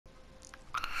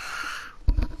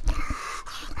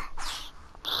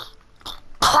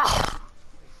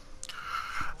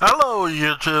Hello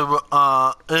YouTube,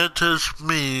 it is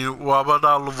me, Robert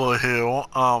Oliver here,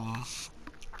 I'm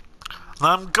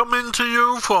coming to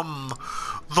you from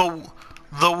the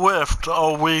Rift,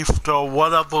 or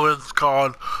whatever it's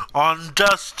called, on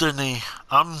Destiny.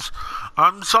 I'm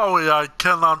sorry I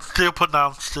cannot still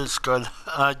pronounce this good,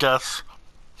 I guess.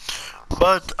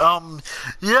 But,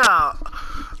 yeah,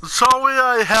 sorry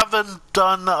I haven't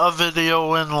done a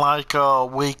video in like a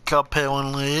week,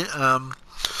 apparently.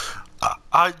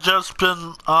 I just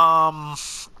been,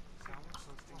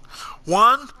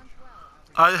 one,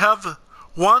 I have,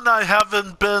 I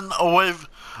haven't been away,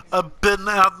 been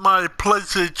at my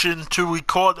PlayStation to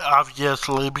record,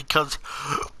 obviously, because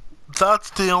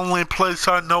that's the only place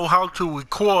I know how to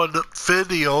record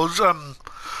videos,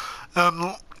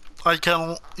 and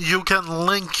you can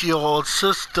link your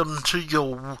system to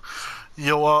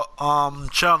your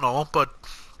channel, but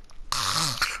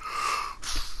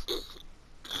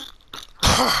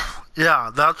yeah,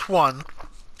 that's one.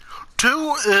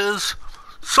 Two is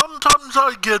sometimes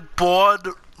I get bored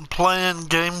playing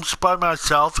games by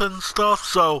myself and stuff,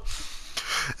 so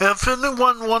if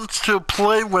anyone wants to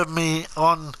play with me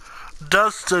on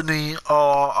Destiny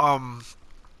or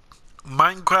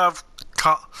Minecraft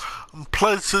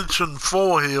PlayStation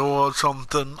 4 here or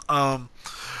something,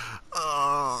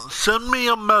 send me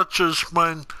a message.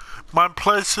 My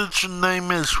PlayStation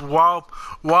name is Rob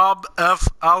F.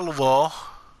 Oliver.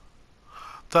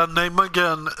 That name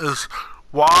again is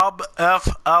Rob F.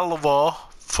 Oliver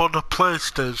for the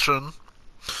PlayStation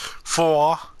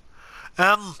 4.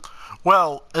 And,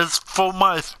 well, it's for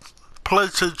my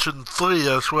PlayStation 3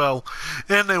 as well.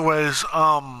 Anyways,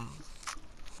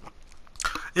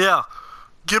 yeah.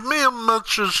 Give me a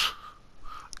message.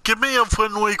 Give me a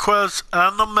friend request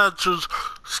and a message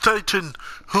stating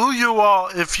who you are,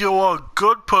 if you're a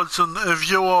good person, if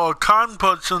you're a kind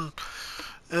person,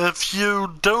 if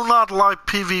you do not like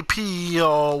PvP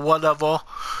or whatever,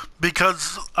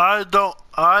 because I do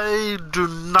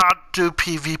not do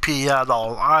PvP at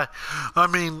all. I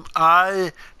mean,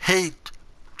 I hate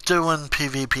doing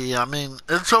PvP. I mean,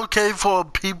 it's okay for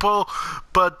people,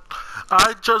 but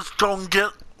I just don't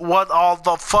get what all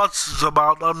the fuss is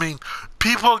about. I mean,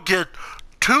 people get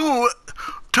too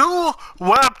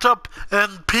wrapped up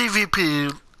in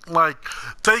PvP. Like,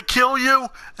 they kill you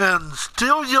and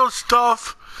steal your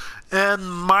stuff in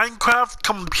Minecraft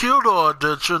Computer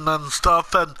Edition and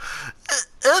stuff, and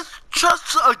it's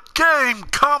just a game.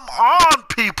 Come on,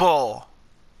 people.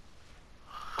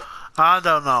 I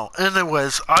don't know.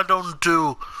 Anyways, I don't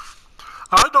do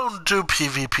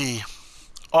PvP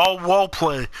or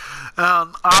roleplay,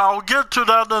 and I'll get to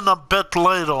that in a bit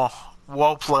later.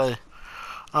 Roleplay.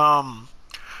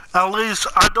 At least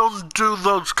I don't do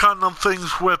those kind of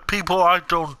things with people I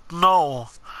don't know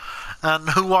and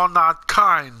who are not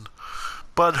kind.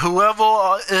 But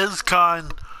whoever is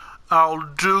kind, I'll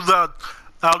do that.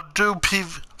 I'll do a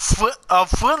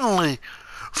friendly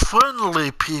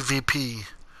PvP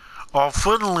or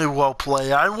friendly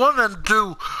roleplay. I wouldn't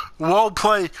do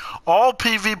roleplay or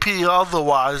PvP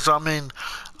otherwise. I mean,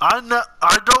 I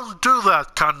don't do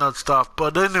that kind of stuff.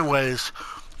 But anyways,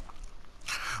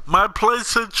 my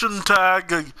PlayStation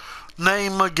tag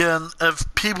name again, if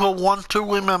people want to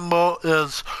remember,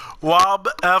 is Rob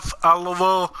F.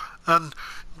 Oliver, and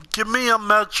give me a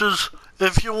message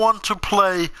if you want to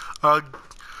play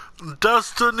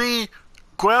Destiny,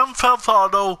 Grand Theft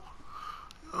Auto,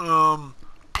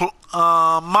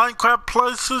 Minecraft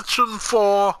PlayStation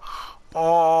 4,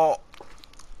 or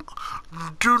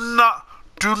do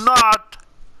not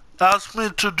ask me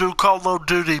to do Call of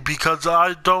Duty, because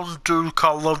I don't do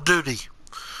Call of Duty.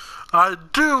 I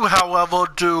do, however,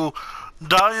 do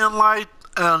Dying Light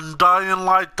and Dying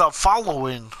Light the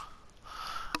Following.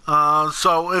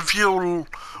 So if you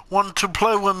want to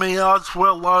play with me as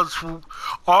well as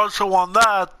also on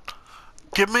that,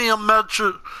 give me a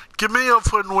message, give me a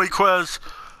friend request,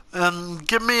 and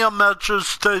give me a message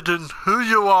stating who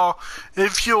you are,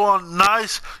 if you're a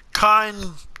nice,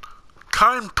 kind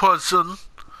person,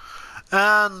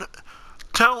 and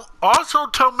also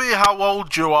tell me how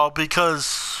old you are,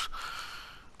 because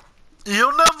you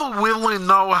never really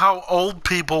know how old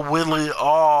people really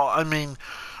are. I mean,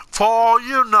 for all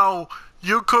you know,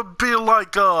 you could be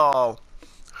like a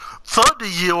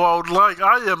 30-year-old, like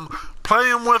I am,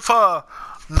 playing with a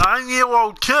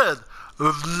 9-year-old kid.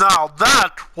 Now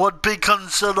that would be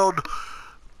considered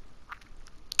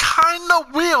kind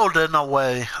of weird in a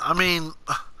way. I mean,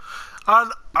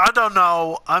 I don't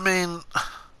know. I mean,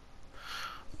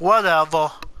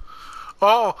 whatever.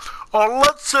 Or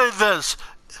let's say this.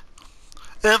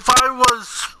 If I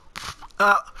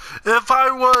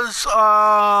was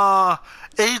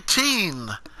 18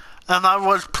 and I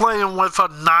was playing with a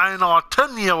 9 or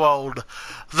 10-year-old,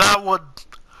 that would,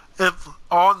 if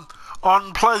on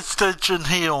PlayStation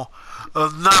here,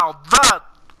 now that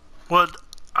would,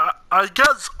 I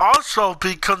guess, also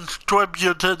be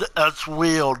contributed as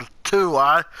weird too.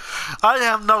 I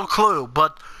have no clue,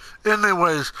 but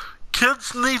anyways,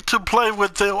 kids need to play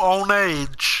with their own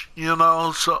age, you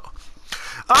know. So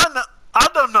I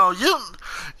don't know.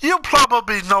 You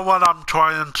probably know what I'm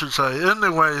trying to say.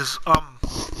 Anyways,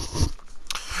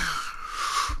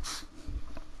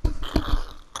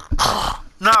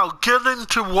 now getting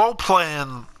to role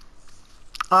playing.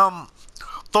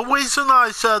 The reason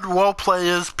I said role play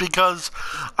is because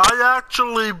I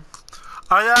actually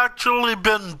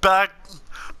been back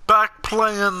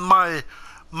playing my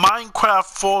Minecraft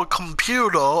for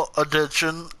Computer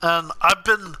edition, and I've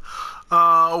been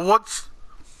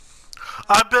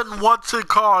what's it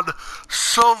called,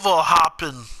 server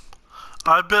hopping.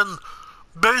 I've been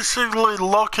basically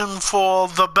looking for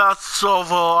the best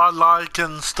server I like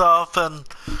and stuff, and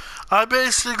I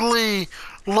basically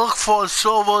look for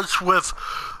servers with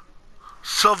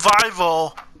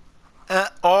survival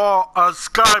or a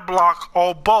skyblock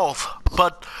or both.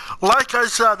 But like I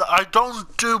said, I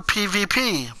don't do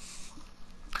PvP.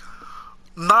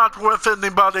 Not with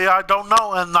anybody I don't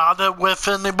know, and not with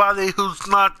anybody who's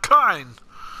not kind.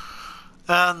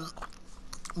 And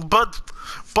but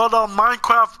on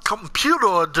Minecraft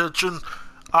Computer Edition,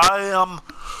 I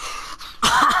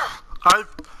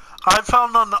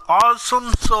found an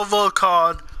awesome server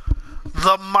called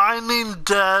The Mining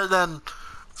Dead, and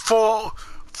for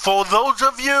those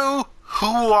of you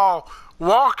who are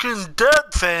Walking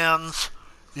Dead fans,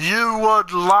 you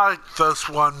would like this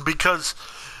one because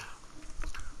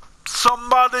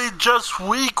somebody just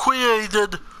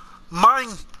recreated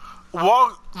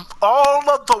all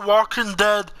of the Walking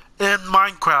Dead in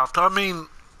Minecraft. I mean,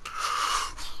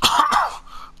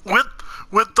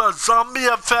 with the zombie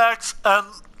effects and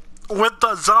with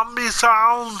the zombie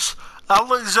sounds,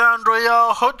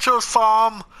 Alexandria, Hutcher's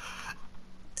Farm,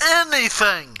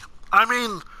 anything. I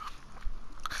mean,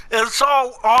 it's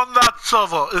all on that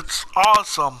server. It's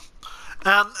awesome.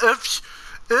 And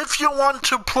if you want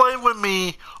to play with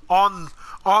me on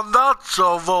that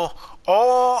server,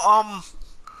 or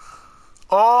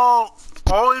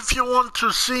if you want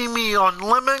to see me on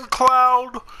Lemon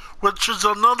Cloud, which is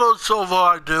another server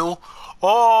I do,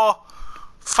 or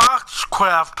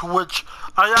Foxcraft, which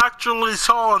I actually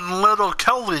saw on Little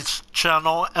Kelly's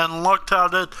channel and looked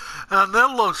at it, and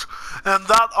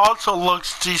that also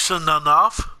looks decent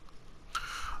enough.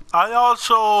 I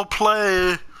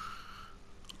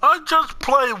just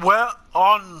play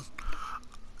on,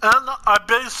 and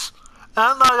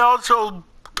I also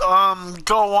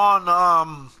go on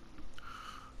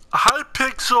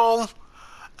Hypixel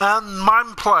and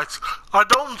Mineplex. I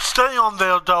don't stay on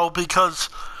there though because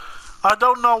I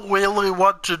don't know really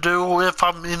what to do, if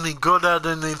I'm any good at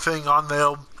anything on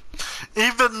there.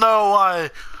 Even though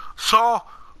I saw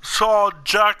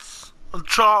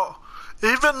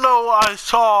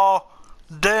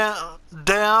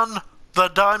Dan the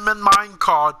Diamond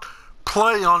Minecart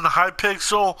play on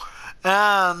Hypixel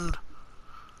and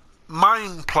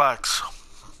Mineplex.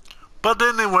 But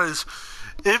anyways,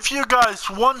 if you guys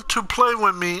want to play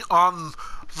with me on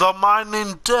The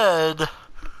Mining Dead,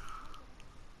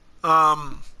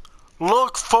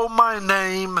 look for my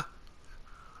name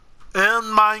in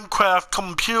Minecraft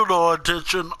Computer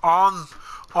Edition on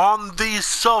these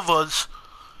servers.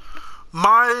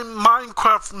 My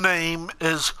Minecraft name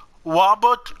is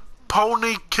Robert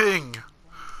Pony King.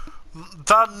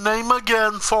 That name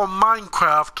again for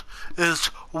Minecraft is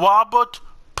Robert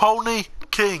Pony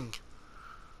King.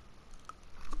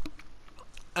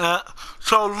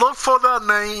 So look for that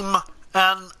name,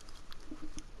 and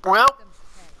well,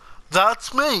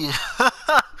 that's me.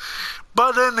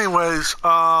 But anyways,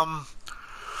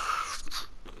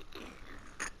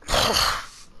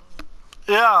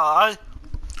 yeah,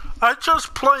 I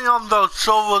just play on those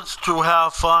servers to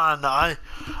have fun. I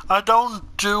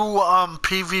don't do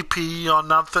PvP or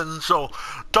nothing, so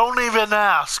don't even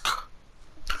ask.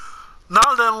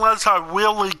 Not unless I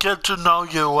really get to know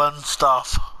you and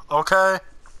stuff, okay?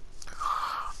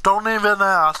 Don't even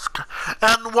ask.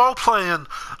 And role playing.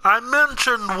 I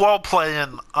mentioned role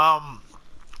playing.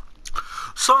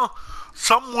 So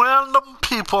some random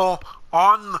people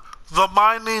on The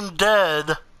Mining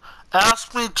Dead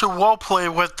asked me to roleplay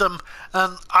with them,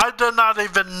 and I did not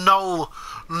even know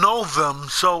them,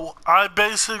 so I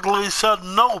basically said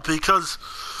no, because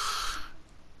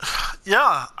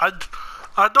yeah, I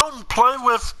don't play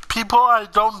with people I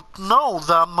don't know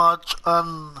that much,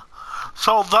 and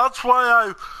so that's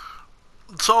why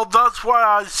So that's why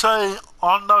I say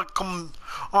on the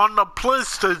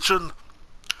PlayStation,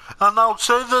 and I'll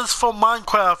say this for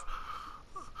Minecraft,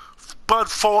 but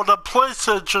for the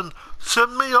PlayStation,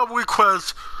 send me a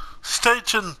request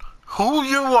stating who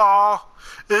you are,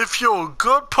 if you're a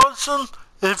good person,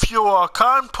 if you're a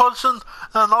kind person,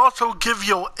 and also give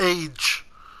your age.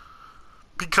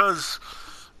 Because,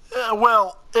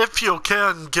 well, if you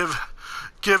can give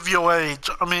your age.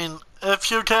 I mean,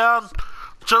 if you can,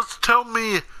 just tell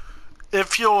me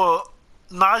if you're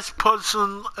a nice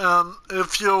person and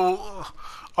if you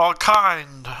are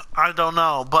kind. I don't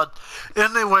know, but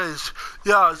anyways,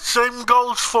 yeah, same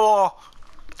goes for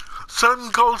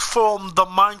the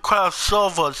Minecraft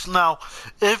servers. Now,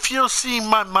 if you see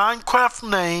my Minecraft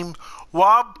name,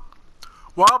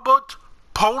 Robert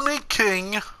Pony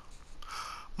King,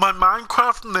 my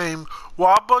Minecraft name,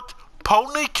 Robert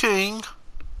Pony King,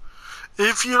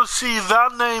 if you see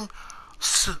that name,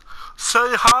 say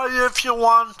hi if you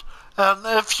want, and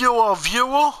if you're a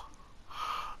viewer,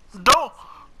 don't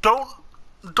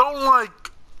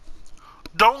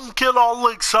get all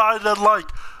excited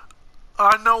like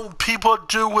I know people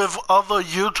do with other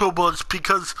YouTubers,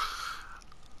 because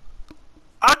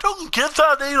I don't get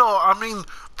that either. I mean,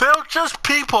 they're just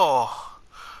people.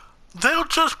 They're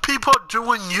just people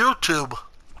doing YouTube.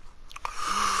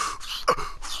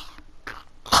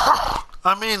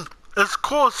 I mean, it's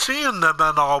cool seeing them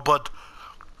and all, but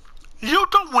you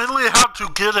don't really have to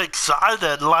get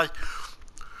excited. Like,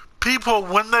 people,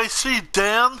 when they see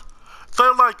Dan,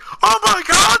 they're like, oh my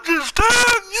god, it's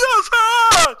Dan, yes!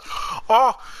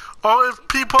 Or if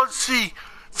people see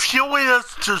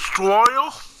Furious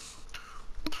Destroyer,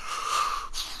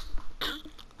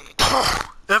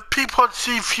 if people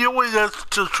see Furious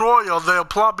Destroyer, they'll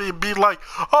probably be like,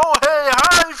 oh hey,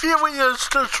 hi Furious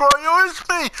Destroyer, it's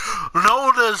me,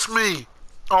 notice me.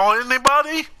 Or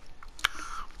anybody?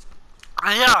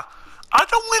 Yeah, I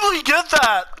don't really get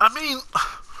that. I mean,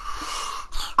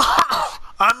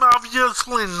 I'm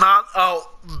obviously not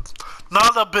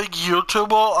a big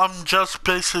YouTuber. I'm just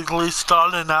basically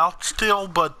starting out still,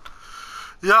 but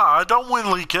yeah, I don't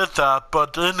really get that.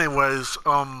 But anyways,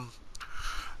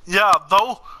 yeah,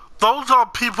 those are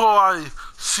people I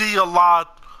see a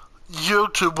lot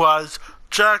YouTube-wise.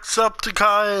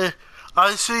 Jacksepticeye,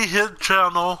 I see his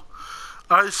channel.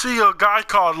 I see a guy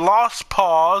called Lost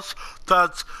Paws.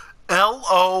 That's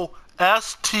LOST_pause.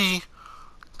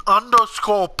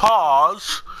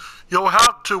 You'll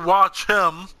have to watch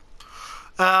him.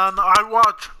 And I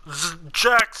watch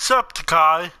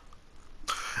Jacksepticeye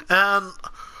and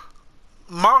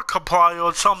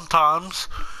Markiplier sometimes,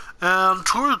 and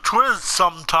True Twist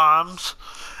sometimes,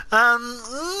 and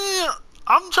yeah,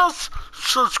 I'm just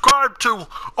subscribed to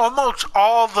almost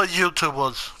all the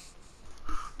YouTubers.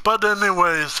 But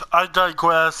anyways, I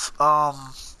digress.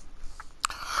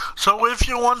 So if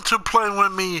you want to play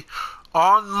with me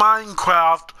on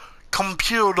Minecraft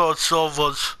computer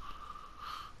servers,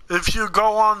 if you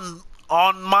go on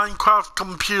Minecraft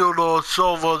computer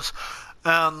servers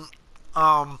and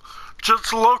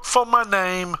just look for my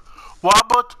name,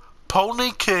 Robert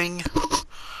Pony King,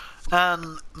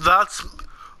 and that's,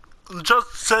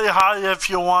 just say hi if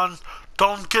you want.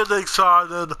 Don't get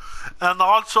excited, and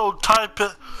also type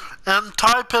in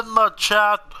the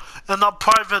chat in a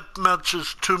private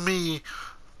message to me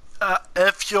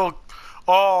if you're,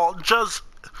 or just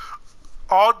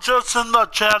in the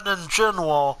chat in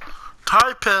general.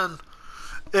 Type in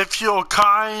if you're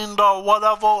kind or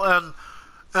whatever,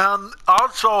 and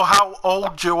also how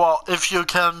old you are, if you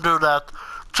can do that.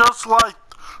 Just like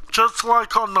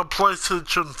on the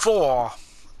PlayStation 4.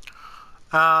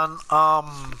 And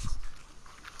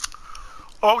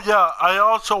oh yeah, I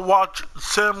also watch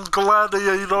Sam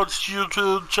Gladiator's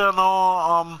YouTube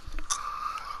channel,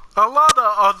 a lot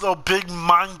of other big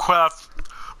Minecraft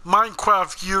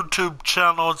YouTube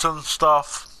channels and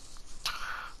stuff.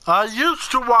 I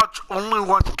used to watch Only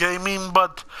One Gaming,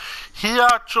 but he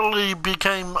actually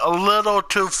became a little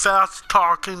too fast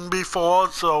talking before,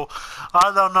 so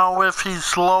I don't know if he's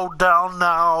slowed down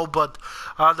now, but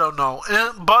I don't know.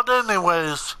 But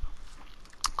anyways,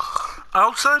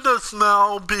 I'll say this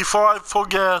now before I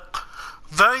forget.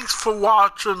 Thanks for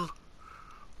watching.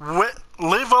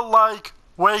 Leave a like,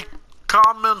 rate,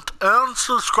 comment, and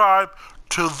subscribe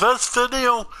to this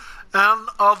video and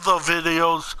other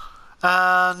videos.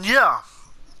 And yeah.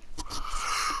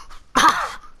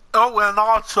 Oh, and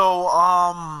also,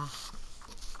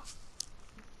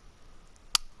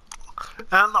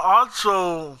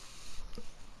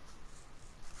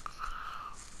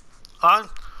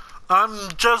 I'm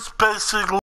just basically